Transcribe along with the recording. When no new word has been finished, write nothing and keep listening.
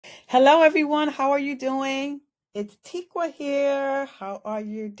Hello, everyone. How are you doing? It's Tikwa here. How are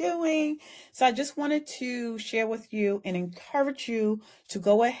you doing? So I just wanted to share with you and encourage you to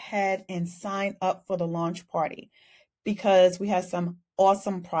go ahead and sign up for the launch party because we have some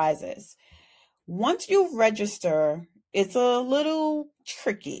awesome prizes. Once you register, it's a little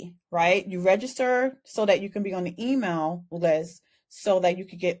tricky, right? You register so that you can be on the email list so that you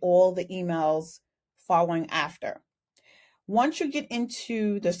can get all the emails following after. Once you get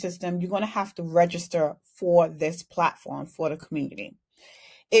into the system, you're going to have to register for this platform for the community.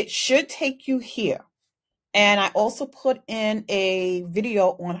 It should take you here. And I also put in a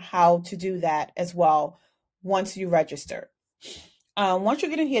video on how to do that as well once you register. Once you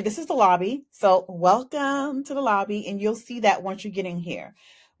get in here, this is the lobby. So welcome to the lobby. And you'll see that once you get in here.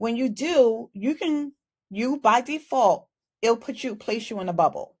 When you do, you by default, it'll place you in a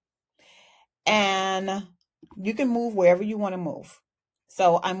bubble. And you can move wherever you want to move.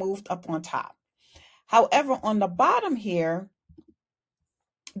 So I moved up on top. However, on the bottom here,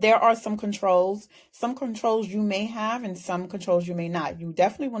 there are some controls. Some controls you may have and some controls you may not. You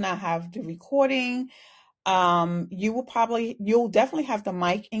definitely will not have the recording. You'll definitely have the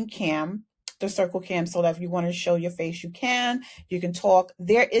mic and cam, the circle cam, so that if you want to show your face, you can talk.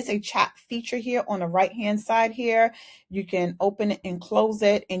 There is a chat feature here on the right hand side here. You can open it and close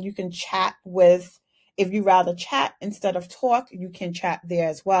it, and you can chat with, if you rather chat instead of talk, you can chat there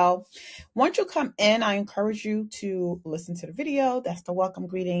as well. Once you come in, I encourage you to listen to the video. That's the welcome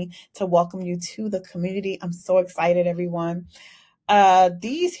greeting to welcome you to the community. I'm so excited, everyone.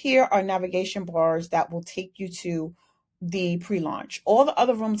 These here are navigation bars that will take you to the pre-launch. All the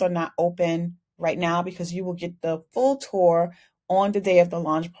other rooms are not open right now because you will get the full tour on the day of the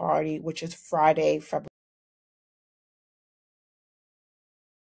launch party, which is Friday, February.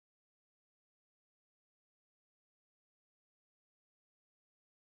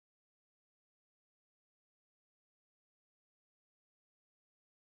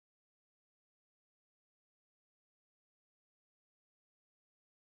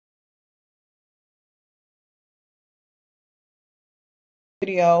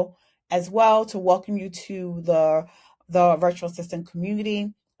 Video as well to welcome you to the virtual assistant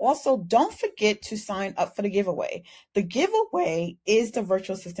community. Also, don't forget to sign up for the giveaway. The giveaway is the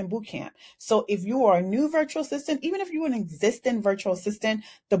virtual assistant bootcamp. So if you are a new virtual assistant, even if you're an existing virtual assistant,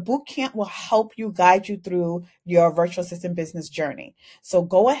 the bootcamp will help you guide you through your virtual assistant business journey. So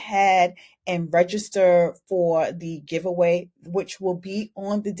go ahead and register for the giveaway, which will be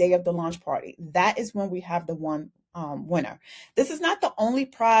on the day of the launch party. That is when we have the one winner. This is not the only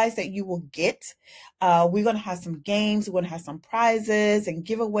prize that you will get. We're going to have some games. We're going to have some prizes and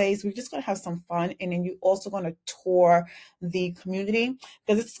giveaways. We're just going to have some fun. And then you're also going to tour the community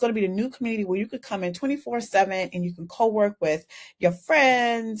because it's going to be the new community where you could come in 24/7 and you can co-work with your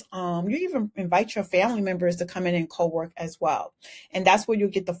friends. You even invite your family members to come in and co-work as well. And that's where you'll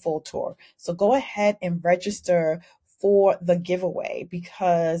get the full tour. So go ahead and register for the giveaway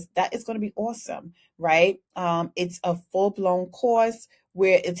because that is going to be awesome, right? It's a full-blown course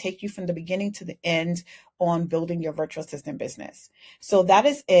where it'll take you from the beginning to the end on building your virtual assistant business. So that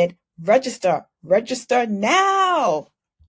is it. Register now.